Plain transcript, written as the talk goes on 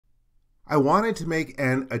I wanted to make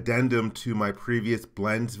an addendum to my previous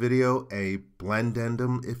blends video, a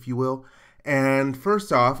blendendum, if you will. And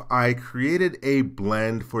first off, I created a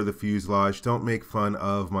blend for the fuselage. Don't make fun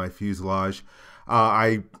of my fuselage.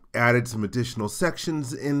 I added some additional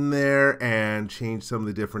sections in there and changed some of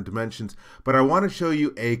the different dimensions, but I want to show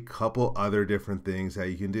you a couple other different things that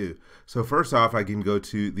you can do. So first off, I can go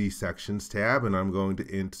to the sections tab and I'm going to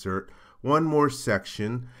insert one more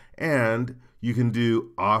section, and you can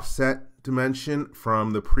do offset dimension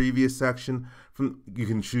from the previous section. You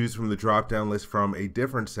can choose from the drop down list from a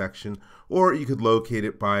different section, or you could locate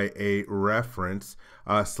it by a reference,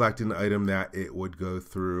 selecting the item that it would go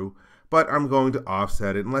through. But I'm going to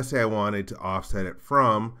offset it, and let's say I wanted to offset it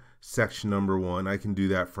from section number 1. I can do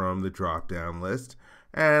that from the drop down list,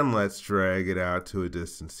 and let's drag it out to a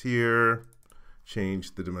distance here,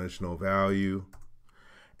 change the dimensional value.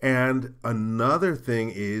 And another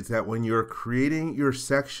thing is that when you're creating your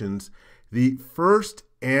sections, the first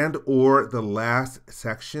and or the last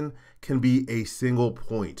section can be a single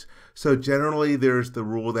point. So generally there's the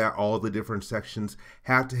rule that all the different sections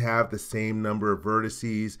have to have the same number of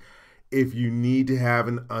vertices. If you need to have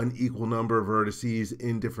an unequal number of vertices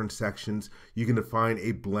in different sections, you can define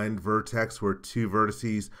a blend vertex where two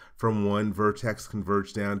vertices from one vertex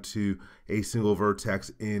converge down to a single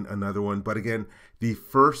vertex in another one. But again, the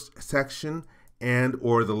first section and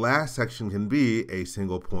or the last section can be a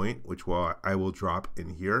single point, which I will drop in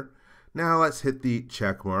here. Now let's hit the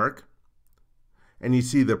check mark. And you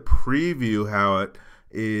see the preview how it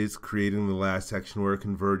is creating the last section where it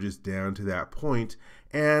converges down to that point.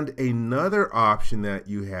 And another option that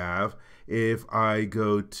you have, if I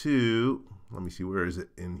go to, let me see, where is it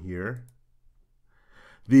in here?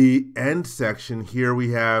 The end section, here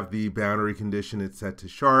we have the boundary condition, it's set to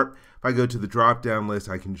sharp. If I go to the drop down list,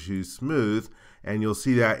 I can choose smooth, and you'll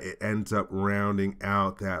see that it ends up rounding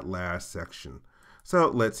out that last section. So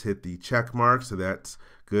let's hit the check mark. So that's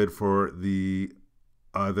good for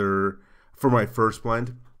for my first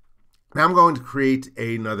blend. Now I'm going to create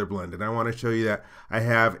another blend, and I want to show you that I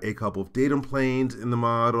have a couple of datum planes in the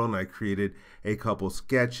model, and I created a couple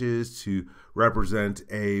sketches to represent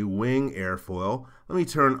a wing airfoil. Let me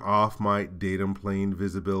turn off my datum plane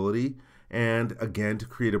visibility, and again, to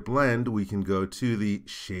create a blend, we can go to the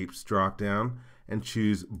shapes dropdown and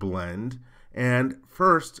choose blend. And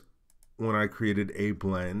first, when I created a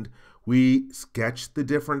blend, we sketched the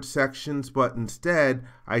different sections, but instead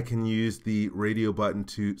I can use the radio button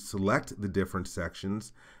to select the different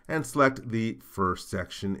sections and select the first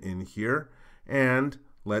section in here. And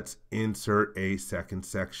let's insert a second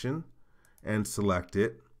section and select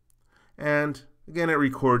it. And again, it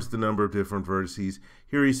records the number of different vertices.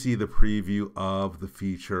 Here you see the preview of the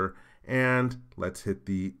feature, and let's hit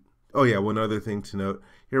the oh yeah, one other thing to note,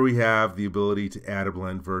 here we have the ability to add a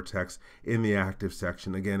blend vertex in the active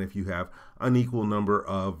section. Again, if you have unequal number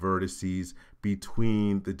of vertices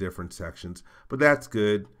between the different sections. But that's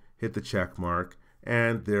good. Hit the check mark,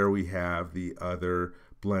 and there we have the other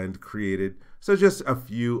blend created. So just a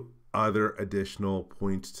few other additional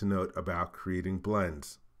points to note about creating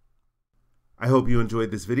blends. I hope you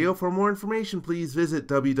enjoyed this video. For more information, please visit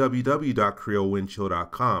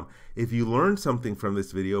www.creowindchill.com. If you learned something from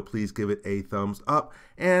this video, please give it a thumbs up.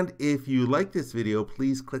 And if you like this video,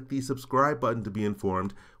 please click the subscribe button to be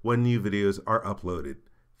informed when new videos are uploaded.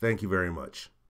 Thank you very much.